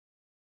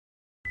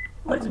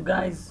What's up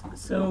guys?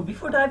 So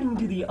before diving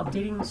into the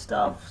updating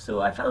stuff,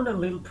 so I found a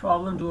little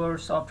problem to our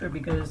software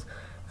because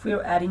if we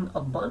are adding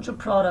a bunch of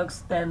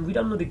products then we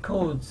don't know the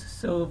codes.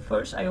 So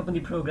first I open the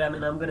program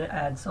and I'm gonna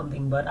add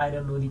something, but I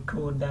don't know the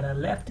code that I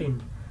left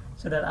in,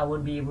 so that I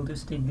won't be able to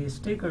stick these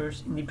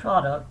stickers in the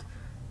product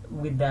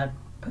with that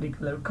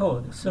particular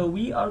code. So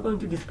we are going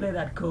to display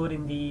that code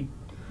in the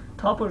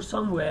top or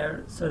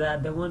somewhere so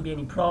that there won't be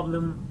any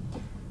problem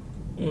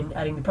in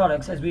adding the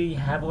products. As we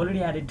have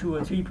already added 2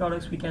 or 3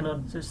 products, we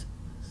cannot just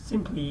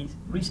simply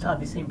restart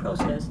the same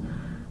process.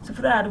 So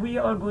for that we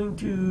are going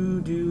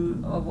to do,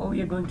 what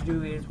we are going to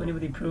do is whenever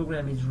the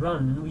program is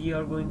run, we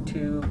are going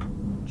to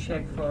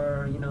check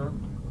for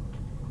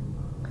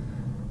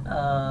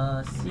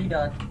c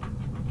dot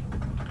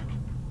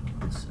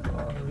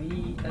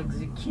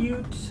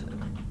execute,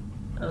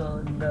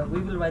 and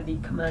we will write the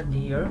command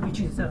here, which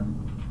is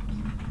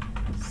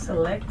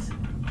select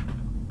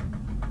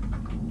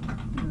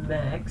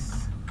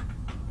max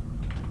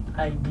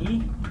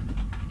ID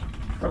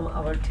from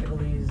our table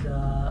is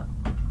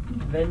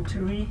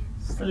inventory.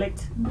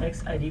 Select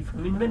max ID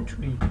from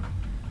inventory.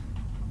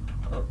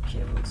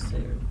 Okay, we'll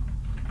say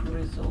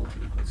result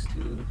equals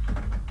to,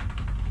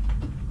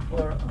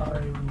 for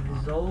our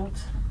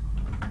result,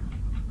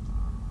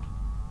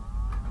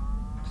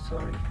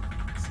 sorry,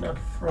 it's not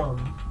from,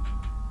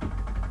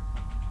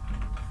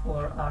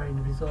 for our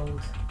in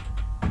result,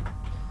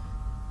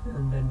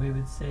 and then we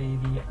would say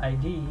the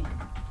ID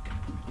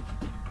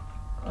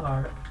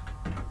are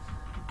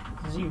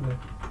 0.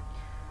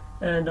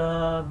 And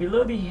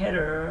below the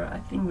header, I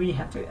think we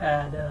have to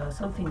add a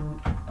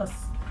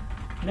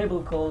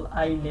label called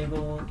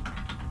iLabel,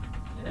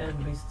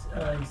 and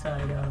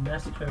inside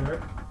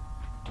master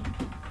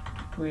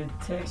with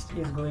text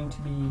is going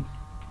to be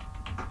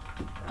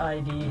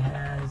ID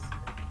has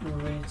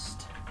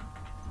reached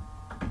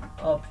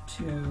up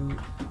to,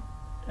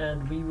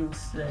 and we will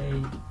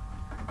say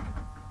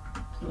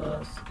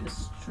plus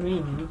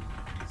string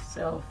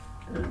self,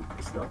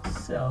 it's not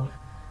self,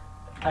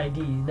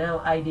 ID. Now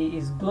ID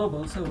is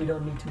global, so we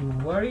don't need to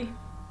worry.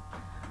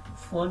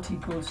 Font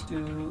equals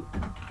to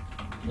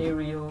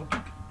Arial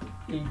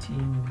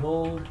 18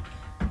 bold,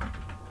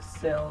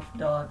 self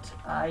dot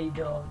I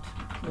dot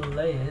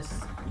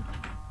place,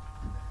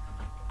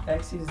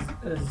 x is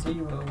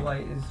 0, y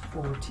is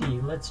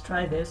 14. Let's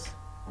try this.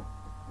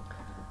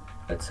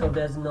 Let's hope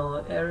there's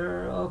no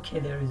error.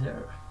 Okay, there is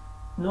error.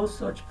 No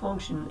such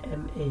function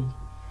MA.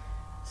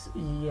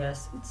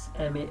 Yes, it's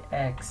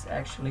max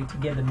actually, to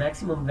get the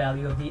maximum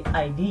value of the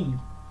ID.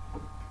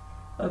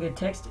 Okay,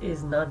 text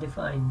is not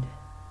defined.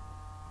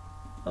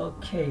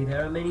 Okay,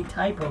 there are many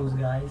typos,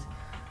 guys.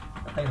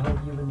 I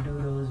hope you won't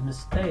do those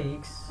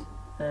mistakes.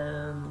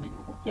 And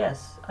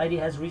yes, ID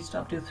has reached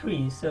up to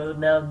 3. So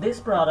now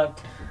this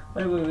product,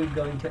 whatever we're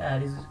going to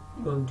add, is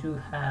going to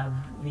have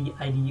the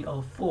ID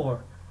of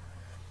 4.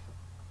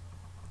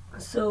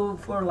 So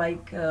for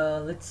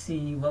let's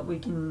see what we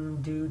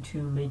can do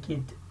to make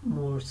it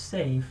more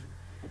safe.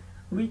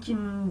 We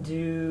can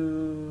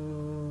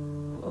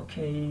do,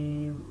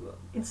 okay,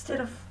 instead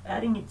of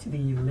adding it to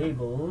the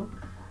label,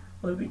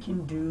 what we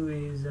can do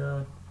is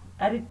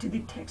add it to the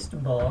text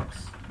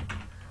box,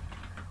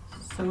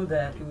 so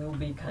that it will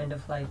be kind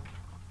of like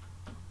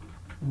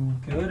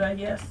good, I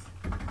guess.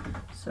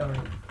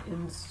 Sorry,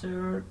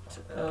 insert,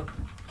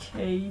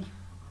 okay,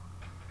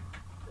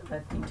 I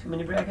think too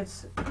many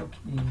brackets.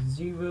 Okay,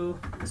 0,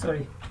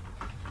 sorry,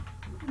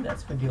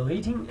 that's for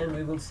deleting, and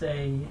we will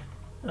say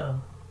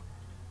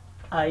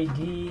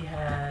ID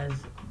has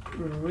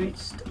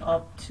reached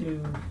up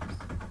to,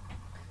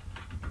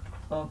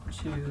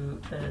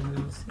 and we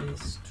will say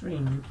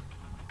string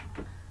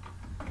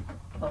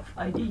of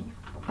ID.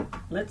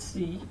 Let's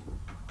see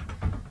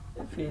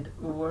if it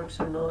works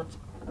or not.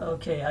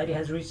 Okay, ID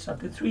has reached up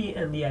to 3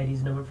 and the ID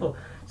is number 4.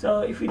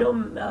 So if we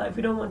don't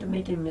want to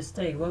make a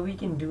mistake, what we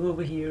can do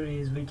over here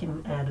is we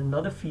can add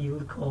another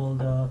field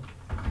called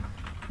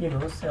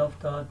self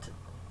dot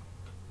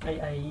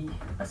IDE,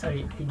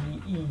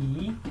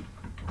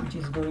 which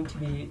is going to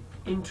be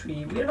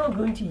entry. We are not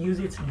going to use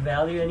its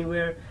value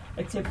anywhere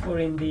except for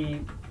in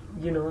the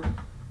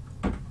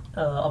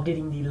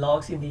updating the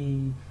logs in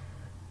the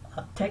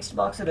text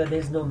box so that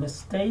there's no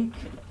mistake.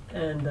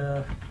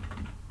 And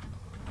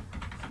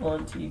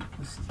font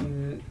equals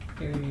to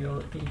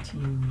Arial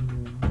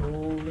 18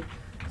 bold,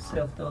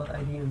 self dot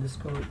ID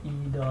underscore e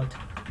dot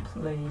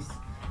place,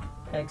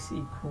 x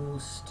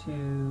equals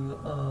to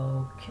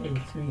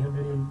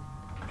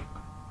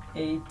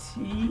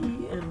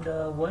 380, and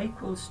y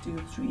equals to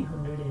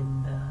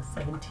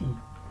 370.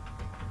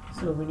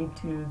 So we need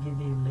to give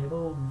the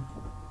label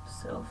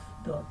self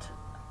dot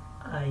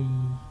I.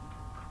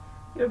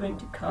 You're going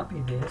to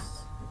copy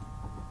this.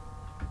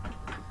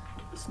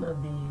 It's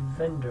not the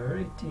vendor,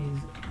 it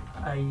is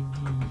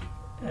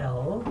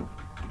IDL,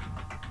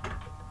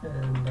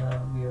 and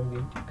we are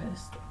going to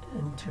paste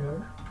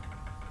enter.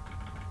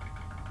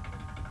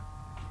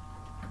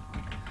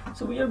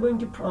 So we are going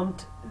to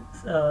prompt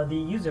the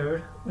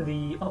user,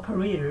 the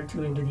operator,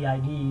 to enter the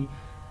ID,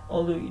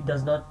 although it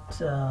does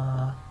not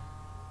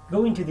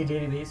go into the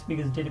database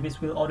because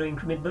database will auto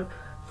increment, but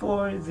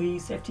for the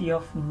safety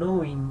of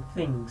knowing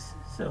things.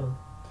 So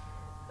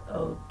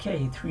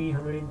okay,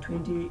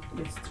 320,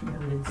 it's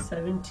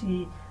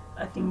 370.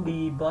 I think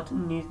the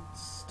button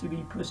needs to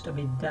be pushed a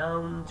bit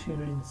down.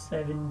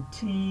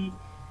 370.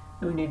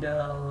 We need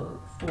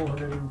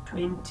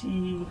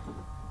 420,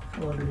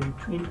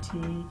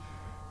 420,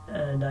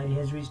 and ID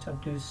has reached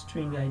up to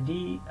string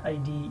ID,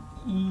 IDE,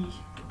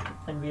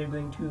 and we are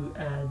going to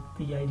add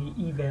the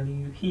IDE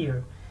value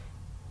here.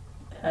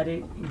 Add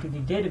it into the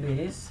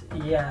database,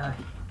 yeah,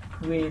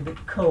 with the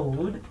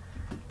code.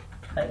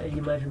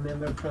 You might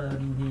remember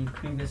from the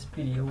previous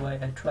video why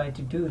I tried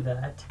to do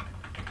that.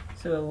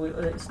 So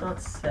it's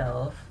not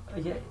self,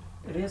 yeah,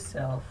 it is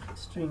self,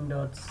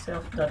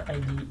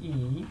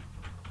 string.self.ide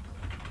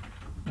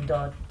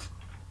dot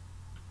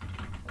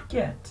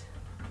get,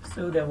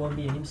 so there won't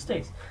be any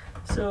mistakes.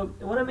 So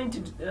what I meant to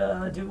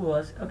do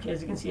was, okay,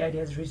 as you can see, ID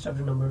has reached up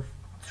to number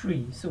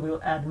 3, so we'll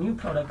add a new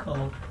product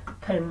called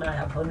pen. I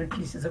have 100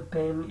 pieces of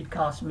pen. It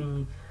cost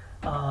me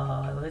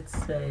let's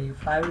say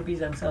 5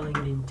 rupees. I'm selling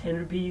it in 10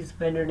 rupees.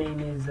 Vendor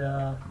name is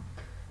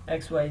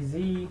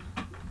XYZ,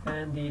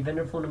 and the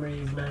vendor phone number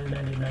is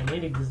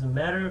 99898. It doesn't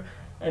matter,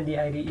 and the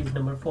ID is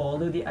number 4,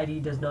 although the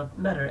ID does not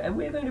matter. And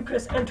we're going to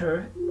press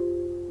enter.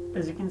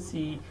 As you can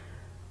see,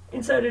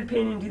 inserted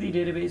pen into the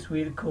database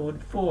with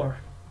code 4.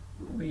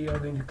 We are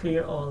going to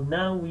clear all.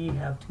 Now we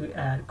have to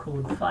add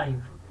code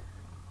 5.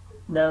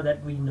 Now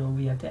that we know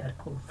we have to add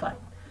code 5.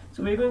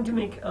 So we're going to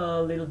make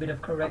a little bit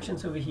of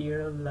corrections over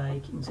here,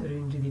 like inserted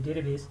into the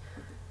database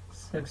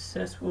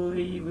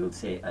successfully. We'll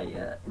say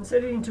I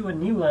insert it into a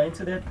new line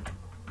so that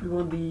we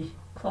won't be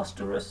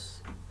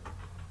clusterous.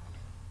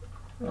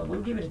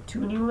 We'll give it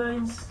 2 new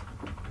lines.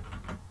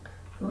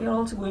 We are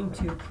also going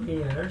to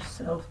clear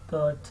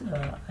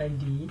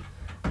self.id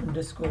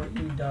underscore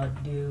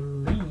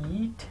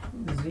e.delete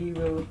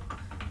 0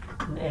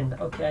 and end.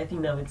 Okay, I think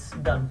now it's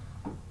done.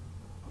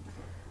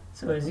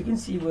 So as you can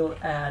see, we'll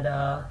add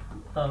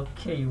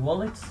okay,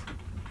 wallets.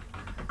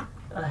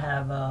 I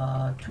have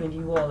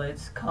 20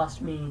 wallets,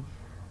 cost me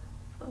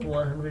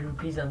 100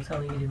 rupees. I'm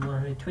selling it in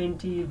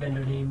 120.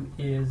 Vendor name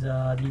is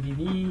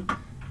DBB.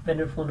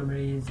 Vendor phone number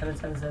is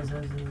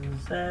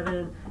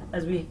 77777.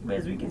 As we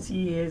can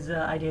see, his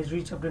ID has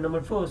reached up to number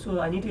 4. So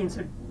I need to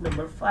insert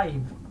number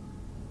 5.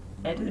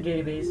 Add to the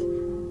database.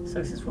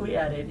 Successfully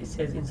added. It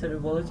says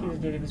inserted wallet in the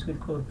database with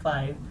code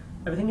 5.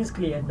 Everything is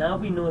clear. Now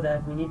we know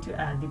that we need to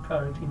add the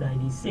product in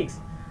ID6.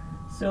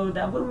 So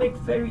that will make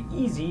very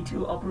easy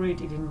to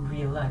operate it in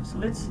real life. So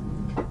let's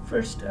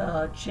first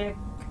check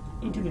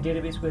into the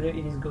database whether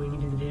it is going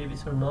into the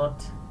database or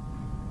not.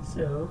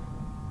 So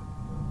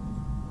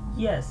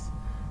yes.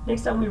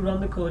 Next time we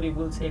run the code, it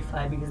will say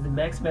 5 because the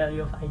max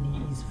value of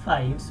ID is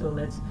 5. So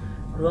let's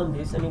run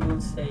this, and it will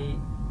say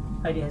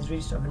ID has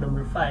reached up to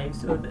number 5.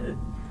 So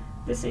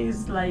this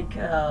is like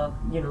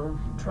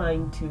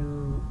trying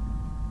to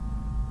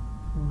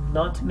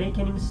not make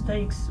any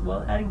mistakes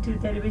while adding to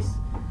the database.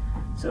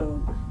 So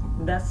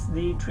that's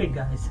the trick,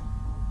 guys.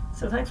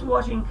 So thanks for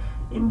watching.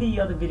 In the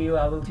other video,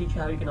 I will teach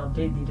you how you can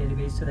update the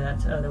database so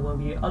that there won't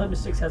be other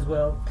mistakes as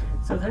well.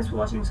 So thanks for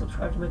watching.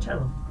 Subscribe to my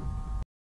channel.